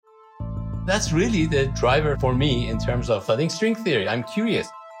That's really the driver for me in terms of studying string theory. I'm curious.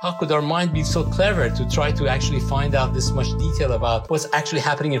 How could our mind be so clever to try to actually find out this much detail about what's actually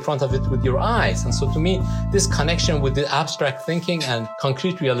happening in front of it with your eyes? And so to me, this connection with the abstract thinking and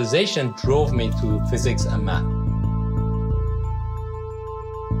concrete realization drove me to physics and math.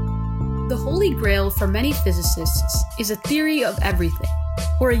 The holy grail for many physicists is a theory of everything,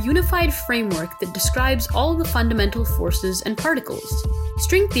 or a unified framework that describes all the fundamental forces and particles.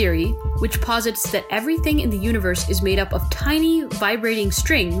 String theory, which posits that everything in the universe is made up of tiny, vibrating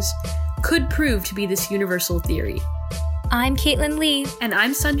strings, could prove to be this universal theory. I'm Katelyn Lee. And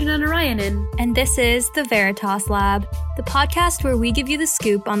I'm Sanjana Narayanan. And this is the Veritas Lab, the podcast where we give you the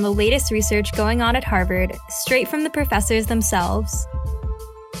scoop on the latest research going on at Harvard, straight from the professors themselves.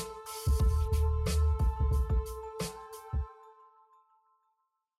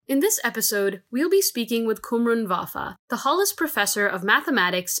 In this episode, we'll be speaking with Cumrun Vafa, the Hollis Professor of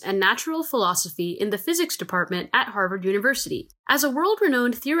Mathematics and Natural Philosophy in the Physics Department at Harvard University. As a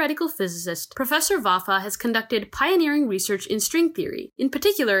world-renowned theoretical physicist, Professor Vafa has conducted pioneering research in string theory. In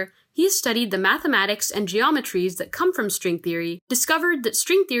particular, he has studied the mathematics and geometries that come from string theory, discovered that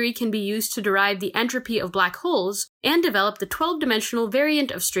string theory can be used to derive the entropy of black holes, and developed the 12-dimensional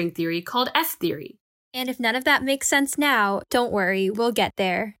variant of string theory called F-theory. And if none of that makes sense now, don't worry, we'll get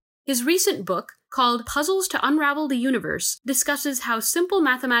there. His recent book, called Puzzles to Unravel the Universe, discusses how simple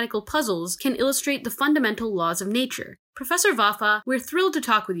mathematical puzzles can illustrate the fundamental laws of nature. Professor Vafa, we're thrilled to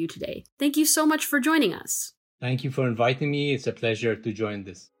talk with you today. Thank you so much for joining us. Thank you for inviting me. It's a pleasure to join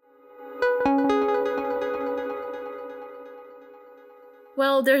this.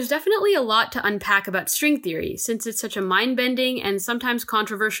 Well, there's definitely a lot to unpack about string theory, since it's such a mind-bending and sometimes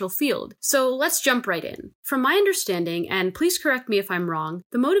controversial field. So let's jump right in. From my understanding, and please correct me if I'm wrong,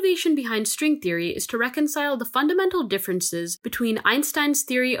 the motivation behind string theory is to reconcile the fundamental differences between Einstein's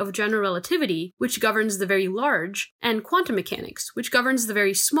theory of general relativity, which governs the very large, and quantum mechanics, which governs the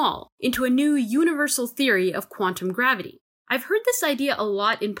very small, into a new universal theory of quantum gravity. I've heard this idea a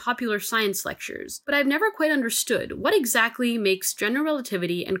lot in popular science lectures, but I've never quite understood what exactly makes general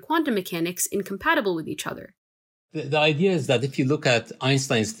relativity and quantum mechanics incompatible with each other. The idea is that if you look at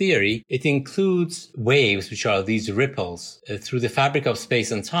Einstein's theory, it includes waves, which are these ripples through the fabric of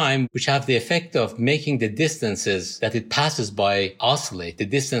space and time, which have the effect of making the distances that it passes by oscillate. The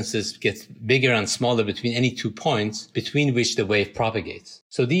distances get bigger and smaller between any 2 points between which the wave propagates.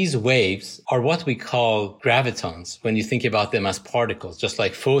 So these waves are what we call gravitons when you think about them as particles. Just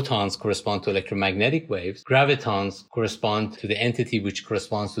like photons correspond to electromagnetic waves, gravitons correspond to the entity which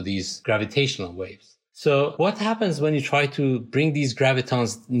corresponds to these gravitational waves. So what happens when you try to bring these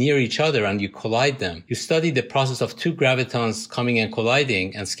gravitons near each other and you collide them? You study the process of two gravitons coming and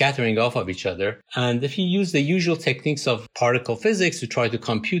colliding and scattering off of each other. And if you use the usual techniques of particle physics to try to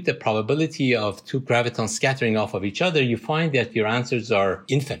compute the probability of two gravitons scattering off of each other, you find that your answers are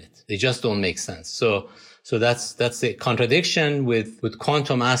infinite. They just don't make sense. So that's the contradiction with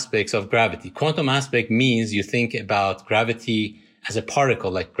quantum aspects of gravity. Quantum aspect means you think about gravity as a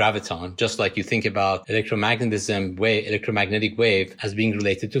particle like graviton, just like you think about electromagnetic wave as being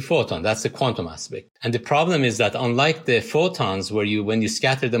related to photon. That's the quantum aspect. And the problem is that unlike the photons when you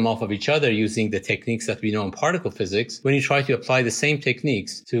scatter them off of each other using the techniques that we know in particle physics, when you try to apply the same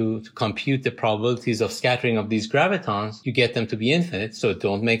techniques to compute the probabilities of scattering of these gravitons, you get them to be infinite. So it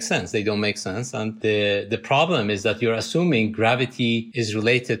don't make sense. They don't make sense. And the problem is that you're assuming gravity is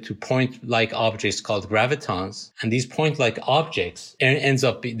related to point-like objects called gravitons. And these point-like objects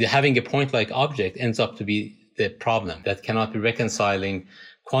having a point-like object ends up to be the problem that cannot be reconciling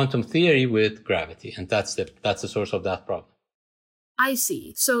quantum theory with gravity. And that's the source of that problem. I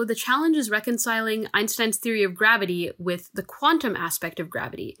see. So the challenge is reconciling Einstein's theory of gravity with the quantum aspect of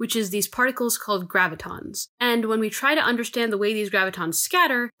gravity, which is these particles called gravitons. And when we try to understand the way these gravitons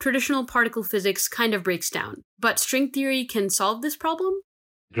scatter, traditional particle physics kind of breaks down. But string theory can solve this problem?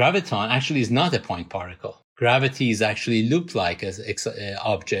 Graviton actually is not a point particle. Gravity is actually loop-like as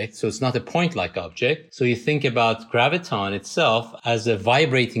object, so it's not a point-like object. So you think about graviton itself as a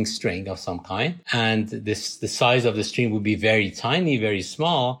vibrating string of some kind, and the size of the string would be very tiny, very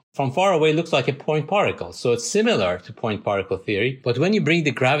small. From far away, it looks like a point particle. So it's similar to point particle theory. But when you bring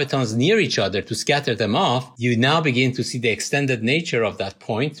the gravitons near each other to scatter them off, you now begin to see the extended nature of that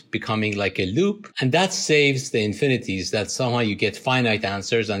point becoming like a loop. And that saves the infinities, that somehow you get finite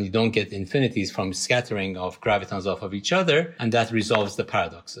answers and you don't get infinities from scattering of gravitons off of each other. And that resolves the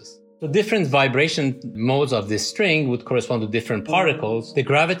paradoxes. So different vibration modes of this string would correspond to different particles. The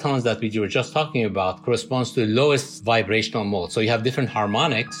gravitons that we were just talking about corresponds to the lowest vibrational mode. So you have different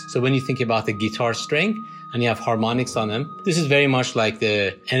harmonics. So when you think about the guitar string, and you have harmonics on them. This is very much like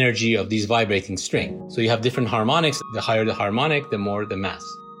the energy of these vibrating strings. So you have different harmonics. The higher the harmonic, the more the mass.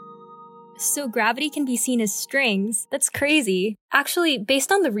 So gravity can be seen as strings. That's crazy. Actually,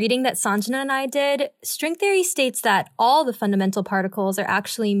 based on the reading that Sanjana and I did, string theory states that all the fundamental particles are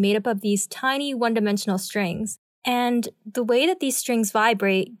actually made up of these tiny one-dimensional strings. And the way that these strings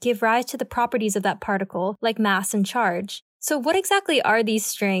vibrate give rise to the properties of that particle, like mass and charge. So what exactly are these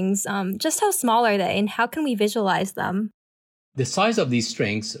strings? Just how small are they, and how can we visualize them? The size of these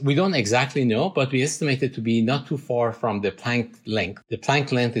strings, we don't exactly know, but we estimate it to be not too far from the Planck length. The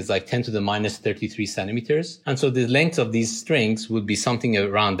Planck length is like 10 to the minus 33 centimeters. And so the length of these strings would be something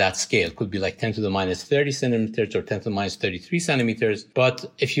around that scale. It could be like 10 to the minus 30 centimeters or 10 to the minus 33 centimeters.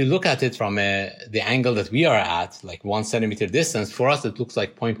 But if you look at it from the angle that we are at, like 1 centimeter distance, for us it looks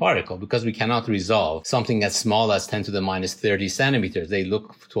like point particle because we cannot resolve something as small as 10 to the minus 30 centimeters. They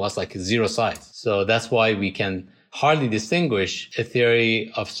look to us like zero size. So that's why we can hardly distinguish a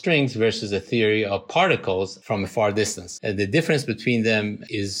theory of strings versus a theory of particles from a far distance. The difference between them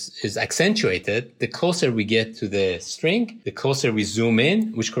is accentuated the closer we get to the string, the closer we zoom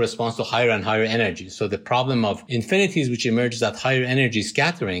in, which corresponds to higher and higher energy. So the problem of infinities, which emerges at higher energy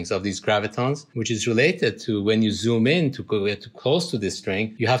scatterings of these gravitons, which is related to when you zoom in to get too close to this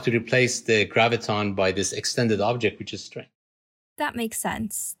string, you have to replace the graviton by this extended object, which is string. That makes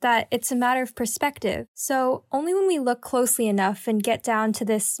sense, that it's a matter of perspective. So only when we look closely enough and get down to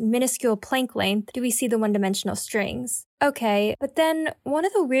this minuscule Planck length do we see the one-dimensional strings. Okay, but then one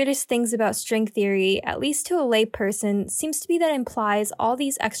of the weirdest things about string theory, at least to a layperson, seems to be that it implies all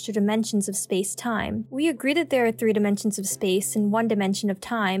these extra dimensions of space-time. We agree that there are 3 dimensions of space and 1 dimension of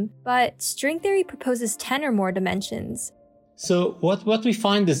time, but string theory proposes 10 or more dimensions. So what we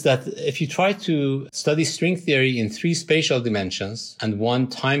find is that if you try to study string theory in 3 spatial dimensions and 1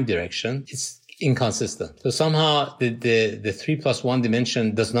 time direction, it's inconsistent. So somehow the 3 plus 1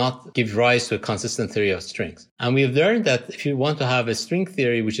 dimension does not give rise to a consistent theory of strings. And we have learned that if you want to have a string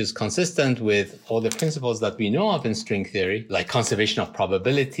theory which is consistent with all the principles that we know of in string theory, like conservation of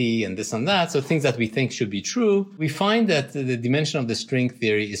probability and this and that, so things that we think should be true, we find that the dimension of the string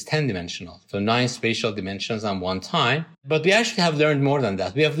theory is 10-dimensional. So 9 spatial dimensions and 1 time. But we actually have learned more than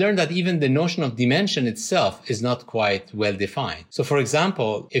that. We have learned that even the notion of dimension itself is not quite well defined. So for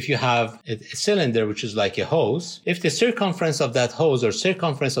example, if you have a cylinder which is like a hose, if the circumference of that hose or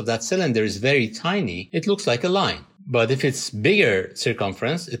circumference of that cylinder is very tiny, it looks like a line. But if it's bigger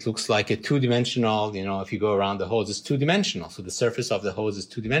circumference, it looks like a 2-dimensional, if you go around the hose, it's 2-dimensional. So the surface of the hose is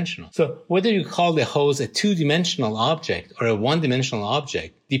 2-dimensional. So whether you call the hose a 2-dimensional object or a 1-dimensional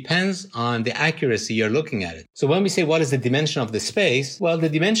object depends on the accuracy you're looking at it. So when we say what is the dimension of the space, well, the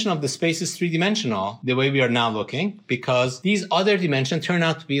dimension of the space is 3-dimensional, the way we are now looking, because these other dimensions turn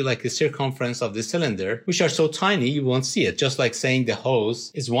out to be like the circumference of the cylinder, which are so tiny you won't see it. Just like saying the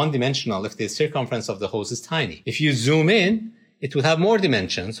hose is 1-dimensional if the circumference of the hose is tiny. If you zoom in, it would have more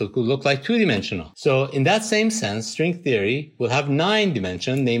dimensions, so it could look like 2-dimensional. So in that same sense, string theory will have 9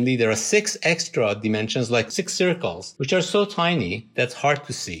 dimensions, namely there are 6 extra dimensions, like 6 circles, which are so tiny that's hard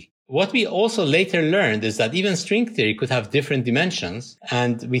to see. What we also later learned is that even string theory could have different dimensions,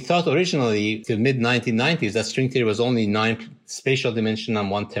 and we thought originally till mid-1990s that string theory was only 9 spatial dimension and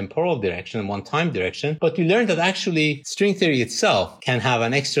 1 temporal direction and 1 time direction, but we learned that actually string theory itself can have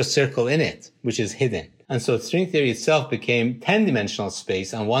an extra circle in it, which is hidden. And so string theory itself became 10-dimensional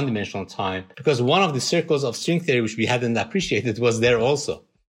space and 1-dimensional time because one of the circles of string theory, which we hadn't appreciated, was there also.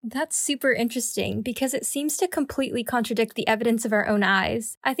 That's super interesting because it seems to completely contradict the evidence of our own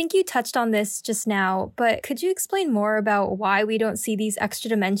eyes. I think you touched on this just now, but could you explain more about why we don't see these extra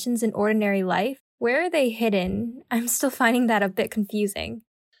dimensions in ordinary life? Where are they hidden? I'm still finding that a bit confusing.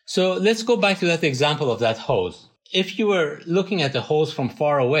 So let's go back to that example of that hose. If you were looking at the hose from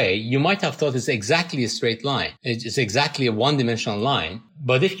far away, you might have thought it's exactly a straight line. It's exactly a 1-dimensional line.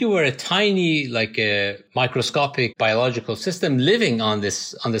 But if you were a tiny, like a microscopic biological system living on the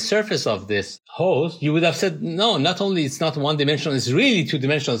surface of this hose, you would have said, no, not only it's not 1-dimensional, it's really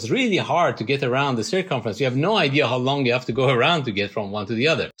 2-dimensional. It's really hard to get around the circumference. You have no idea how long you have to go around to get from one to the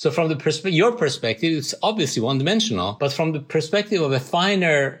other. So from your perspective, it's obviously 1-dimensional, but from the perspective of a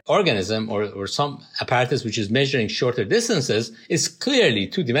finer organism or some apparatus which is measuring shorter distances, it's clearly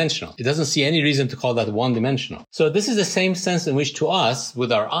 2-dimensional. It doesn't see any reason to call that 1-dimensional. So this is the same sense in which to us, grasp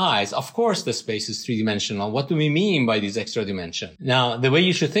with our eyes, of course the space is three-dimensional. What do we mean by these extra dimensions? Now, the way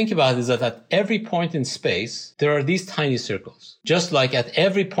you should think about it is that at every point in space, there are these tiny circles. Just like at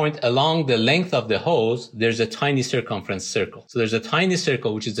every point along the length of the hose, there's a tiny circumference circle. So there's a tiny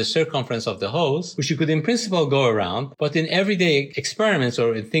circle, which is the circumference of the hose, which you could in principle go around. But in everyday experiments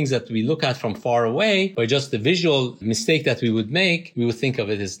or in things that we look at from far away, by just the visual mistake that we would make, we would think of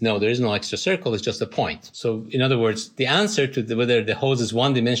it as, no, there is no extra circle. It's just a point. So in other words, the answer to whether the hose is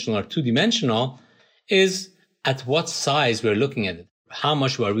one-dimensional or two-dimensional is at what size we're looking at it. How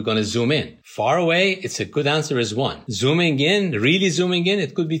much are we going to zoom in? Far away, it's a good answer is 1. Zooming in, really zooming in,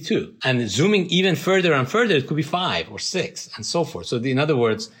 it could be 2. And zooming even further and further, it could be 5 or 6 and so forth. So in other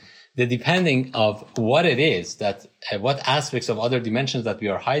words, the depending of what it is that, what aspects of other dimensions that we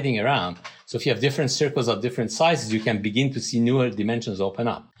are hiding around. So if you have different circles of different sizes, you can begin to see newer dimensions open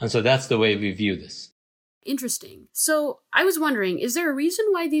up. And so that's the way we view this. Interesting. So I was wondering, is there a reason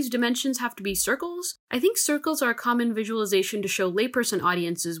why these dimensions have to be circles? I think circles are a common visualization to show layperson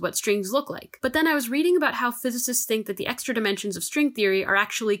audiences what strings look like. But then I was reading about how physicists think that the extra dimensions of string theory are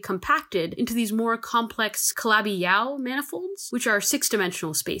actually compacted into these more complex Calabi-Yau manifolds, which are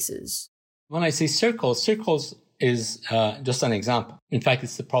 6-dimensional spaces. When I say circles is just an example. In fact,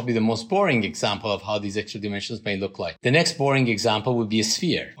 it's probably the most boring example of how these extra dimensions may look like. The next boring example would be a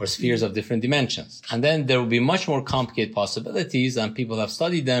sphere or spheres of different dimensions. And then there will be much more complicated possibilities, and people have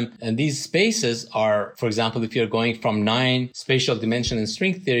studied them. And these spaces are, for example, if you're going from 9 spatial dimensions in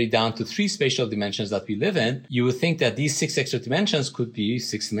string theory down to 3 spatial dimensions that we live in, you would think that these 6 extra dimensions could be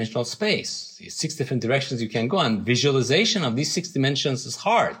 6-dimensional space. 6 different directions you can go, and visualization of these 6 dimensions is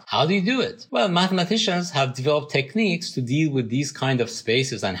hard. How do you do it? Well, mathematicians have developed techniques to deal with these kind of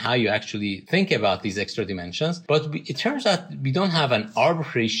spaces and how you actually think about these extra dimensions. But it turns out we don't have an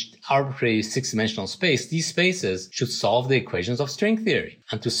arbitrary 6-dimensional space. These spaces should solve the equations of string theory.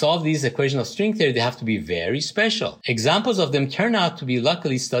 And to solve these equations of string theory, they have to be very special. Examples of them turn out to be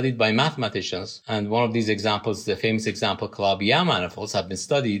luckily studied by mathematicians. And one of these examples, the famous example, Calabi-Yau manifolds, have been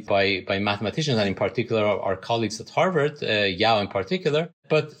studied by mathematicians, and in particular our colleagues at Harvard, Yau in particular.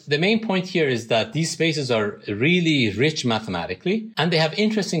 But the main point here is that these spaces are really rich mathematically, and they have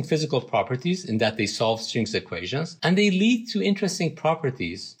interesting physical properties in that they solve strings equations, and they lead to interesting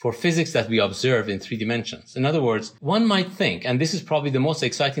properties for physics that we observe in 3 dimensions. In other words, one might think, and this is probably the most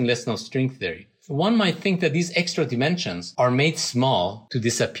exciting lesson of string theory, one might think that these extra dimensions are made small to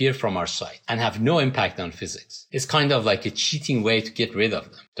disappear from our sight and have no impact on physics. It's kind of like a cheating way to get rid of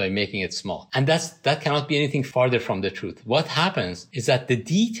them by making it small. And that cannot be anything farther from the truth. What happens is that the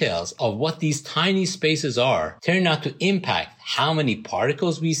details of what these tiny spaces are turn out to impact how many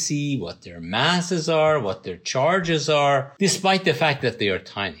particles we see, what their masses are, what their charges are, despite the fact that they are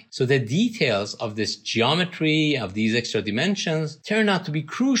tiny. So the details of this geometry of these extra dimensions turn out to be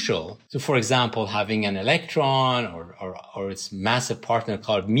crucial to, for example, having an electron or its massive partner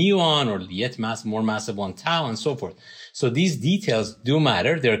called muon, or yet more massive one tau, and so forth. So these details do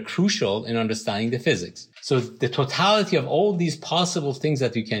matter. They're crucial in understanding the physics. So the totality of all these possible things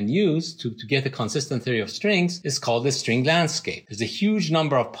that you can use to get a consistent theory of strings is called the string landscape. There's a huge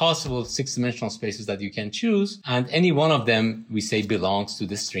number of possible 6-dimensional spaces that you can choose, and any one of them, we say, belongs to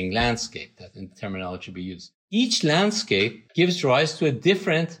the string landscape, that in the terminology we use. Each landscape gives rise to a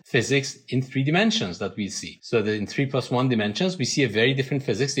different physics in 3 dimensions that we see. So that in 3 + 1 dimensions, we see a very different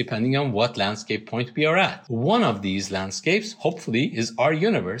physics depending on what landscape point we are at. One of these landscapes, hopefully, is our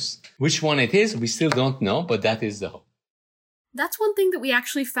universe. Which one it is, we still don't know, but that is the hope. That's one thing that we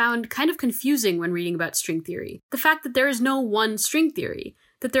actually found kind of confusing when reading about string theory. The fact that there is no one string theory.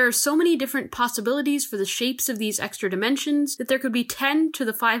 That there are so many different possibilities for the shapes of these extra dimensions, that there could be 10 to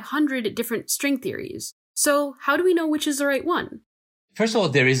the 500 different string theories. So how do we know which is the right one? First of all,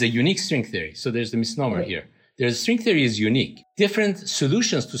 there is a unique string theory. So there's the misnomer here. String theory is unique. Different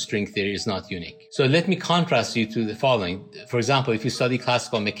solutions to string theory is not unique. So let me contrast you to the following. For example, if you study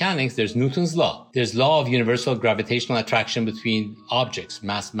classical mechanics, there's Newton's law. There's law of universal gravitational attraction between objects,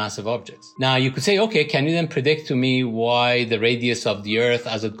 massive objects. Now you could say, okay, can you then predict to me why the radius of the Earth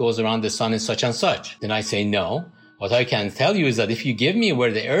as it goes around the sun is such and such? Then I say no. What I can tell you is that if you give me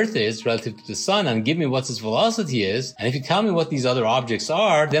where the Earth is relative to the sun and give me what its velocity is, and if you tell me what these other objects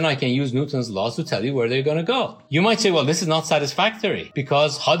are, then I can use Newton's laws to tell you where they're going to go. You might say, well, this is not satisfactory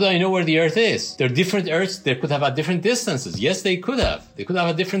because how do I know where the Earth is? There are different Earths. They could have at different distances. Yes, they could have. They could have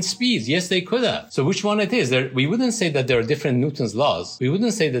at different speeds. Yes, they could have. So which one it is? We wouldn't say that there are different Newton's laws. We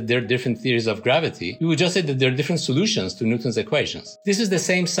wouldn't say that there are different theories of gravity. We would just say that there are different solutions to Newton's equations. This is the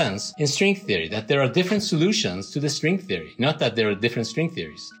same sense in string theory, that there are different solutions to the string theory, not that there are different string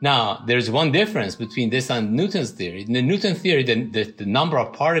theories. Now, there's one difference between this and Newton's theory. In the Newton theory, the number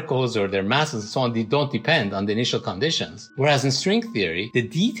of particles or their masses and so on, they don't depend on the initial conditions. Whereas in string theory, the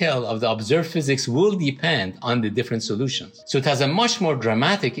detail of the observed physics will depend on the different solutions. So it has a much more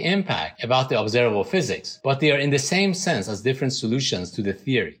dramatic impact about the observable physics, but they are in the same sense as different solutions to the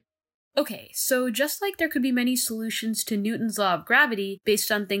theory. Okay, so just like there could be many solutions to Newton's law of gravity based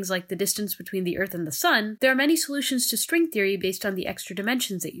on things like the distance between the Earth and the Sun, there are many solutions to string theory based on the extra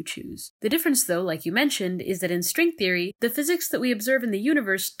dimensions that you choose. The difference, though, like you mentioned, is that in string theory, the physics that we observe in the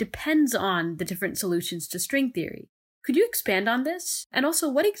universe depends on the different solutions to string theory. Could you expand on this? And also,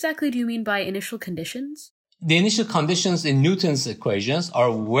 what exactly do you mean by initial conditions? The initial conditions in Newton's equations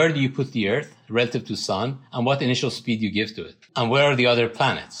are where do you put the Earth relative to Sun and what initial speed you give to it. And where are the other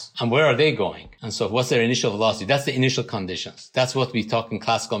planets? And where are they going? And so what's their initial velocity? That's the initial conditions. That's what we talk in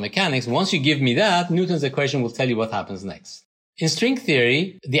classical mechanics. Once you give me that, Newton's equation will tell you what happens next. In string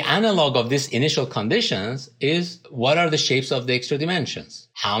theory, the analog of these initial conditions is what are the shapes of the extra dimensions?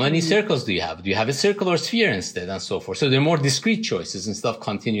 How many circles do you have? Do you have a circle or sphere instead? And so forth. So they're more discrete choices instead of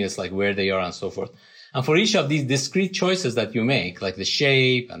continuous, like where they are and so forth. And for each of these discrete choices that you make, like the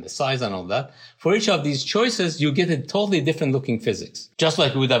shape and the size and all that, for each of these choices, you get a totally different looking physics. Just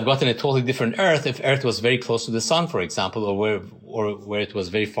like we would have gotten a totally different Earth if Earth was very close to the Sun, for example, or where it was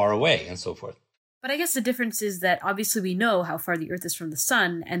very far away and so forth. But I guess the difference is that obviously we know how far the Earth is from the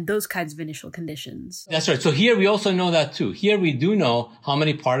Sun and those kinds of initial conditions. That's right. So here we also know that too. Here we do know how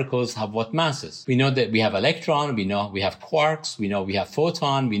many particles have what masses. We know that we have electron, we know we have quarks, we know we have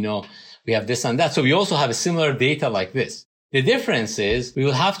photon, we know we have this and that. So we also have a similar data like this. The difference is we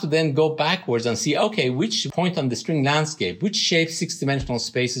will have to then go backwards and see, okay, which point on the string landscape, which shape 6-dimensional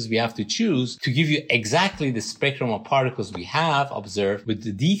spaces we have to choose to give you exactly the spectrum of particles we have observed with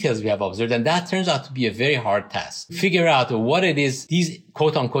the details we have observed. And that turns out to be a very hard task. Figure out what it is, these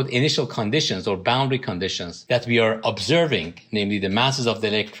quote unquote initial conditions or boundary conditions that we are observing, namely the masses of the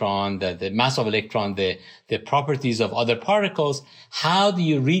electron, the mass of electron, the properties of other particles. How do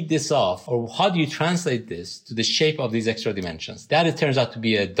you read this off, or how do you translate this to the shape of these extra dimensions? That it turns out to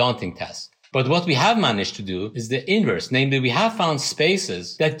be a daunting task. But what we have managed to do is the inverse. Namely, we have found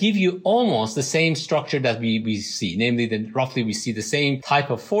spaces that give you almost the same structure that we see. Namely, that roughly we see the same type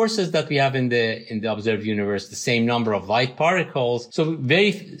of forces that we have in the observed universe, the same number of light particles. So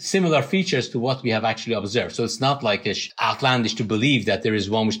very similar features to what we have actually observed. So it's not like outlandish to believe that there is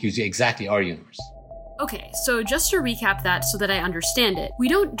one which gives you exactly our universe. Okay, so just to recap that so that I understand it, we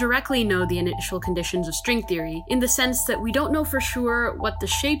don't directly know the initial conditions of string theory in the sense that we don't know for sure what the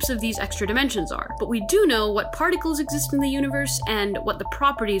shapes of these extra dimensions are, but we do know what particles exist in the universe and what the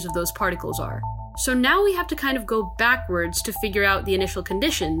properties of those particles are. So now we have to kind of go backwards to figure out the initial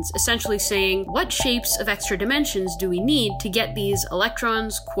conditions, essentially saying what shapes of extra dimensions do we need to get these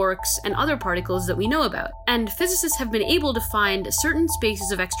electrons, quarks, and other particles that we know about. And physicists have been able to find certain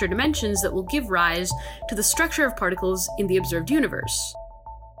spaces of extra dimensions that will give rise to the structure of particles in the observed universe.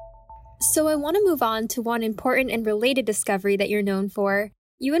 So I want to move on to one important and related discovery that you're known for.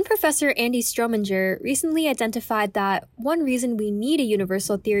 You and Professor Andy Strominger recently identified that one reason we need a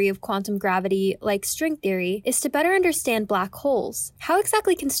universal theory of quantum gravity, like string theory, is to better understand black holes. How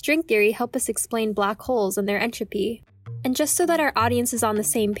exactly can string theory help us explain black holes and their entropy? And just so that our audience is on the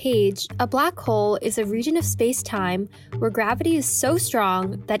same page, a black hole is a region of space-time where gravity is so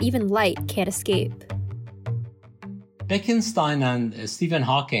strong that even light can't escape. Bekenstein and Stephen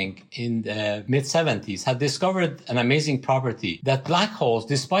Hawking in the mid-70s had discovered an amazing property that black holes,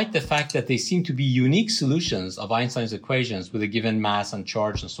 despite the fact that they seem to be unique solutions of Einstein's equations with a given mass and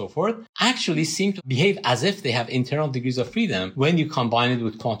charge and so forth, actually seem to behave as if they have internal degrees of freedom when you combine it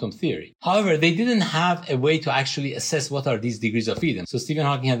with quantum theory. However, they didn't have a way to actually assess what are these degrees of freedom. So Stephen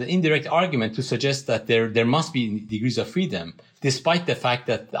Hawking had an indirect argument to suggest that there must be degrees of freedom, despite the fact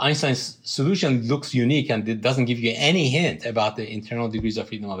that Einstein's solution looks unique and it doesn't give you any hint about the internal degrees of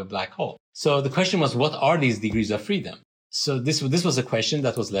freedom of a black hole. So the question was, what are these degrees of freedom? So this was a question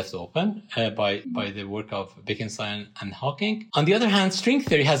that was left open by the work of Bekenstein and Hawking. On the other hand, string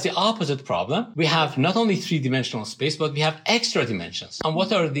theory has the opposite problem. We have not only three-dimensional space, but we have extra dimensions. And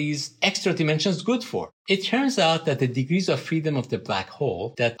what are these extra dimensions good for? It turns out that the degrees of freedom of the black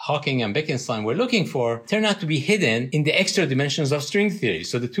hole that Hawking and Bekenstein were looking for turn out to be hidden in the extra dimensions of string theory.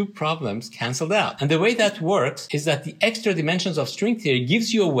 So the two problems canceled out. And the way that works is that the extra dimensions of string theory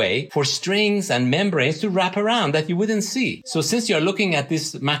gives you a way for strings and membranes to wrap around that you wouldn't see. see. So since you're looking at this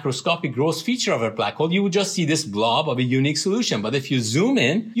macroscopic gross feature of a black hole, you would just see this blob of a unique solution. But if you zoom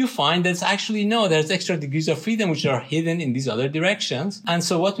in, you find that it's actually there's extra degrees of freedom which are hidden in these other directions. And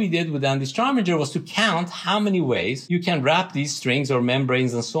so what we did with Andy Strominger was to count how many ways you can wrap these strings or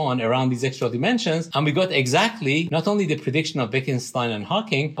membranes and so on around these extra dimensions. And we got exactly not only the prediction of Bekenstein and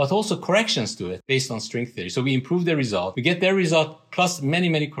Hawking, but also corrections to it based on string theory. So we improve the result. We get their result plus many,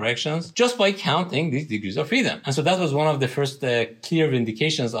 many corrections just by counting these degrees of freedom. And so that was one of the first clear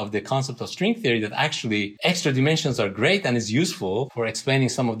vindications of the concept of string theory, that actually extra dimensions are great and is useful for explaining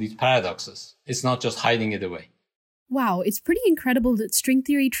some of these paradoxes. It's not just hiding it away. Wow, it's pretty incredible that string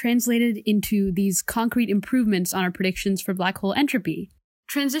theory translated into these concrete improvements on our predictions for black hole entropy.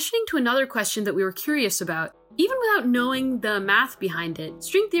 Transitioning to another question that we were curious about, even without knowing the math behind it,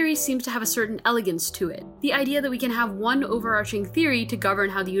 string theory seems to have a certain elegance to it. The idea that we can have one overarching theory to govern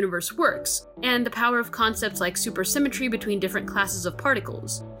how the universe works, and the power of concepts like supersymmetry between different classes of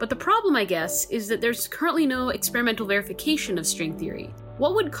particles. But the problem, I guess, is that there's currently no experimental verification of string theory.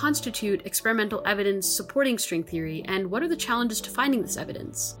 What would constitute experimental evidence supporting string theory, and what are the challenges to finding this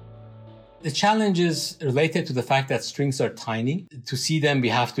evidence? The challenge is related to the fact that strings are tiny. To see them, we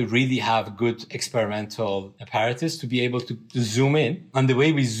have to really have good experimental apparatus to be able to zoom in. And the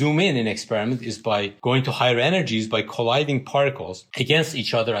way we zoom in experiment is by going to higher energies, by colliding particles against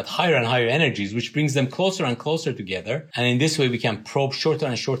each other at higher and higher energies, which brings them closer and closer together. And in this way, we can probe shorter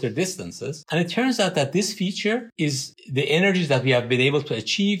and shorter distances. And it turns out that this feature is the energies that we have been able to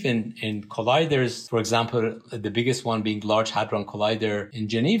achieve in colliders. For example, the biggest one being Large Hadron Collider in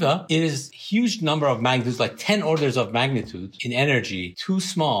Geneva, it is huge number of magnitudes, like 10 orders of magnitude in energy, too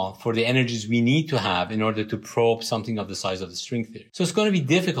small for the energies we need to have in order to probe something of the size of the string theory. So it's going to be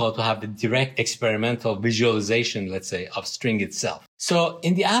difficult to have the direct experimental visualization, let's say, of string itself. So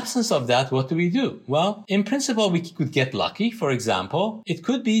in the absence of that, what do we do? Well, in principle, we could get lucky. For example, it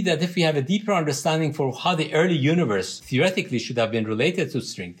could be that if we have a deeper understanding for how the early universe theoretically should have been related to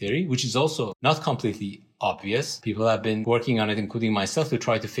string theory, which is also not completely obvious. People have been working on it, including myself, to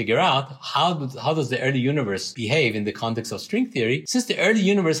try to figure out how does the early universe behave in the context of string theory. Since the early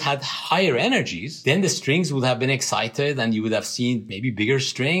universe had higher energies, then the strings would have been excited and you would have seen maybe bigger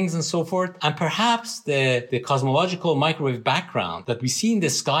strings and so forth. And perhaps the cosmological microwave background that we see in the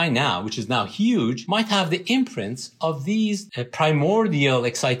sky now, which is now huge, might have the imprints of these primordial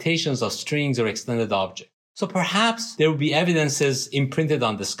excitations of strings or extended objects. So perhaps there will be evidences imprinted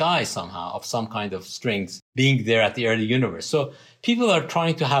on the sky somehow of some kind of strings being there at the early universe. So people are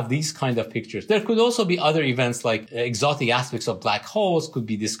trying to have these kind of pictures. There could also be other events like exotic aspects of black holes could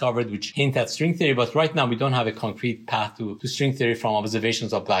be discovered which hint at string theory. But right now we don't have a concrete path to string theory from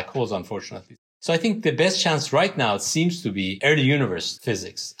observations of black holes, unfortunately. So I think the best chance right now, it seems to be early universe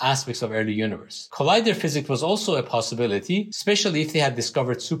physics, aspects of early universe. Collider physics was also a possibility, especially if they had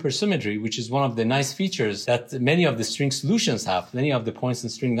discovered supersymmetry, which is one of the nice features that many of the string solutions have. Many of the points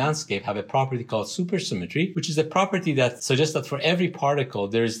in string landscape have a property called supersymmetry, which is a property that suggests that for every particle,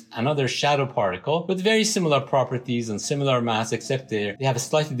 there's another shadow particle with very similar properties and similar mass, except they have a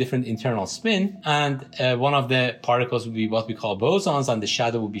slightly different internal spin. And one of the particles would be what we call bosons, and the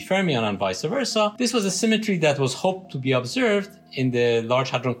shadow would be fermion, and vice versa. This was a symmetry that was hoped to be observed in the Large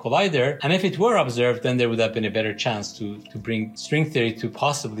Hadron Collider. And if it were observed, then there would have been a better chance to bring string theory to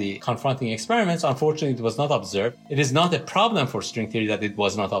possibly confronting experiments. Unfortunately, it was not observed. It is not a problem for string theory that it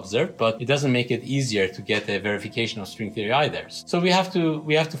was not observed, but it doesn't make it easier to get a verification of string theory either. So we have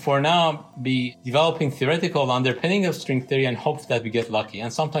to for now be developing theoretical underpinning of string theory and hope that we get lucky.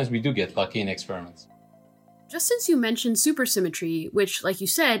 And sometimes we do get lucky in experiments. Just since you mentioned supersymmetry, which, like you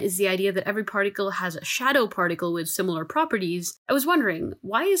said, is the idea that every particle has a shadow particle with similar properties, I was wondering,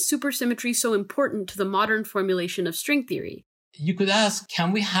 why is supersymmetry so important to the modern formulation of string theory? You could ask,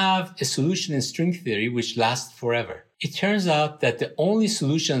 can we have a solution in string theory which lasts forever? It turns out that the only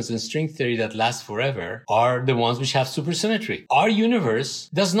solutions in string theory that last forever are the ones which have supersymmetry. Our universe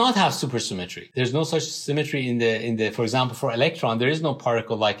does not have supersymmetry. There's no such symmetry in the, for example, for electron, there is no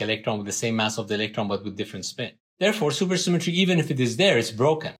particle like electron with the same mass of the electron but with different spin. Therefore, supersymmetry, even if it is there, it's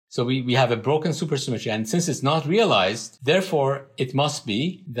broken. So we have a broken supersymmetry. And since it's not realized, therefore, it must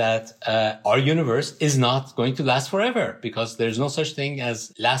be that our universe is not going to last forever because there's no such thing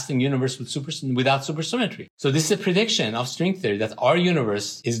as lasting universe without supersymmetry. So this is a prediction of string theory that our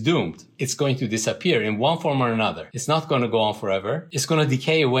universe is doomed. It's going to disappear in one form or another. It's not going to go on forever. It's going to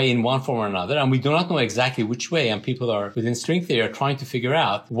decay away in one form or another. And we do not know exactly which way. And people are within string theory are trying to figure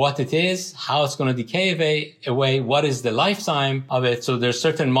out what it is, how it's going to decay away, what is the lifetime of it. So there's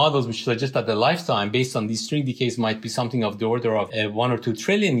certain models which suggest that the lifetime based on these string decays might be something of the order of 1 or 2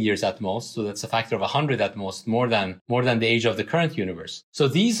 trillion years at most. So that's a factor of 100 at most, more than the age of the current universe. So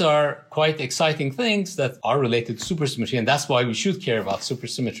these are quite exciting things that are related to supersymmetry. And that's why we should care about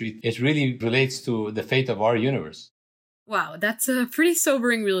supersymmetry. It really relates to the fate of our universe. Wow, that's a pretty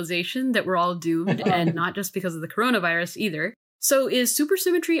sobering realization that we're all doomed, and not just because of the coronavirus either. So is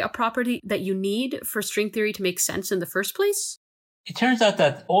supersymmetry a property that you need for string theory to make sense in the first place? It turns out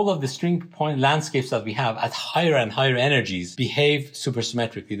that all of the string point landscapes that we have at higher and higher energies behave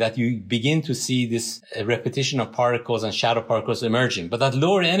supersymmetrically, that you begin to see this repetition of particles and shadow particles emerging. But at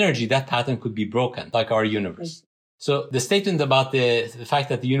lower energy, that pattern could be broken, like our universe. So the statement about the fact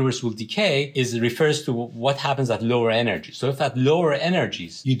that the universe will decay refers to what happens at lower energy. So if at lower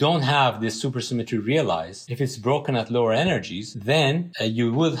energies, you don't have this supersymmetry realized, if it's broken at lower energies, then you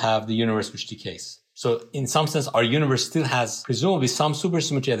will have the universe which decays. So in some sense, our universe still has presumably some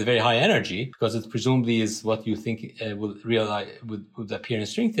supersymmetry at a very high energy, because it presumably is what you think would appear in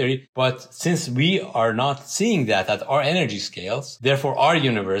string theory. But since we are not seeing that at our energy scales, therefore our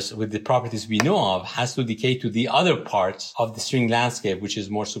universe, with the properties we know of, has to decay to the other parts of the string landscape, which is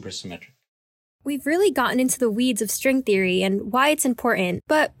more supersymmetric. We've really gotten into the weeds of string theory and why it's important.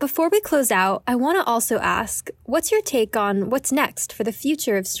 But before we close out, I want to also ask, what's your take on what's next for the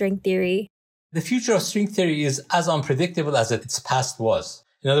future of string theory? The future of string theory is as unpredictable as its past was.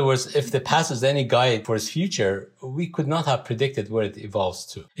 In other words, if the past is any guide for its future, we could not have predicted where it evolves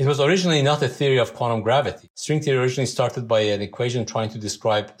to. It was originally not a theory of quantum gravity. String theory originally started by an equation trying to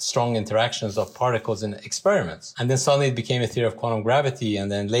describe strong interactions of particles in experiments. And then suddenly it became a theory of quantum gravity. And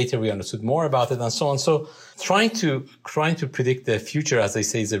then later we understood more about it and so on. So trying to predict the future, as I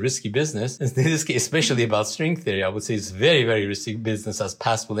say, is a risky business. In this case, especially about string theory, I would say it's very, very risky business, as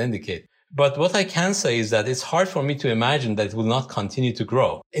past will indicate. But what I can say is that it's hard for me to imagine that it will not continue to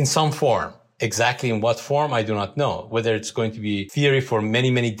grow in some form. Exactly in what form, I do not know. Whether it's going to be theory for many,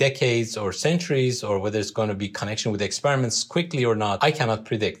 many decades or centuries, or whether it's going to be connection with experiments quickly or not, I cannot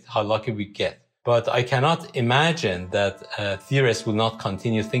predict how lucky we get. But I cannot imagine that theorists will not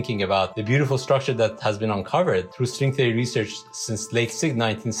continue thinking about the beautiful structure that has been uncovered through string theory research since late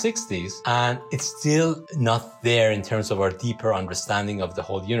 1960s. And it's still not there in terms of our deeper understanding of the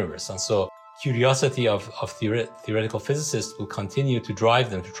whole universe. And so curiosity of theoretical physicists will continue to drive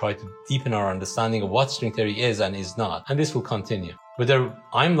them to try to deepen our understanding of what string theory is and is not. And this will continue. Whether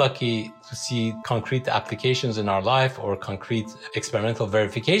I'm lucky to see concrete applications in our life or concrete experimental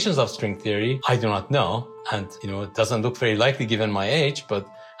verifications of string theory, I do not know. And, it doesn't look very likely given my age, but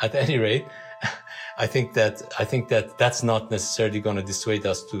at any rate, I think that that's not necessarily going to dissuade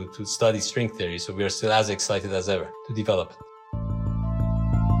us to study string theory. So we are still as excited as ever to develop it.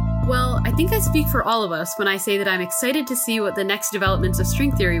 Well, I think I speak for all of us when I say that I'm excited to see what the next developments of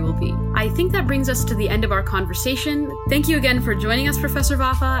string theory will be. I think that brings us to the end of our conversation. Thank you again for joining us, Professor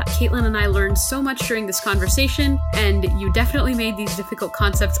Vafa. Katelyn and I learned so much during this conversation, and you definitely made these difficult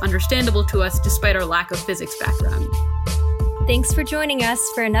concepts understandable to us despite our lack of physics background. Thanks for joining us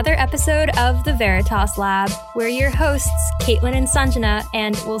for another episode of the Veritas Lab. We're your hosts, Katelyn and Sanjana,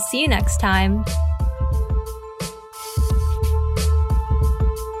 and we'll see you next time.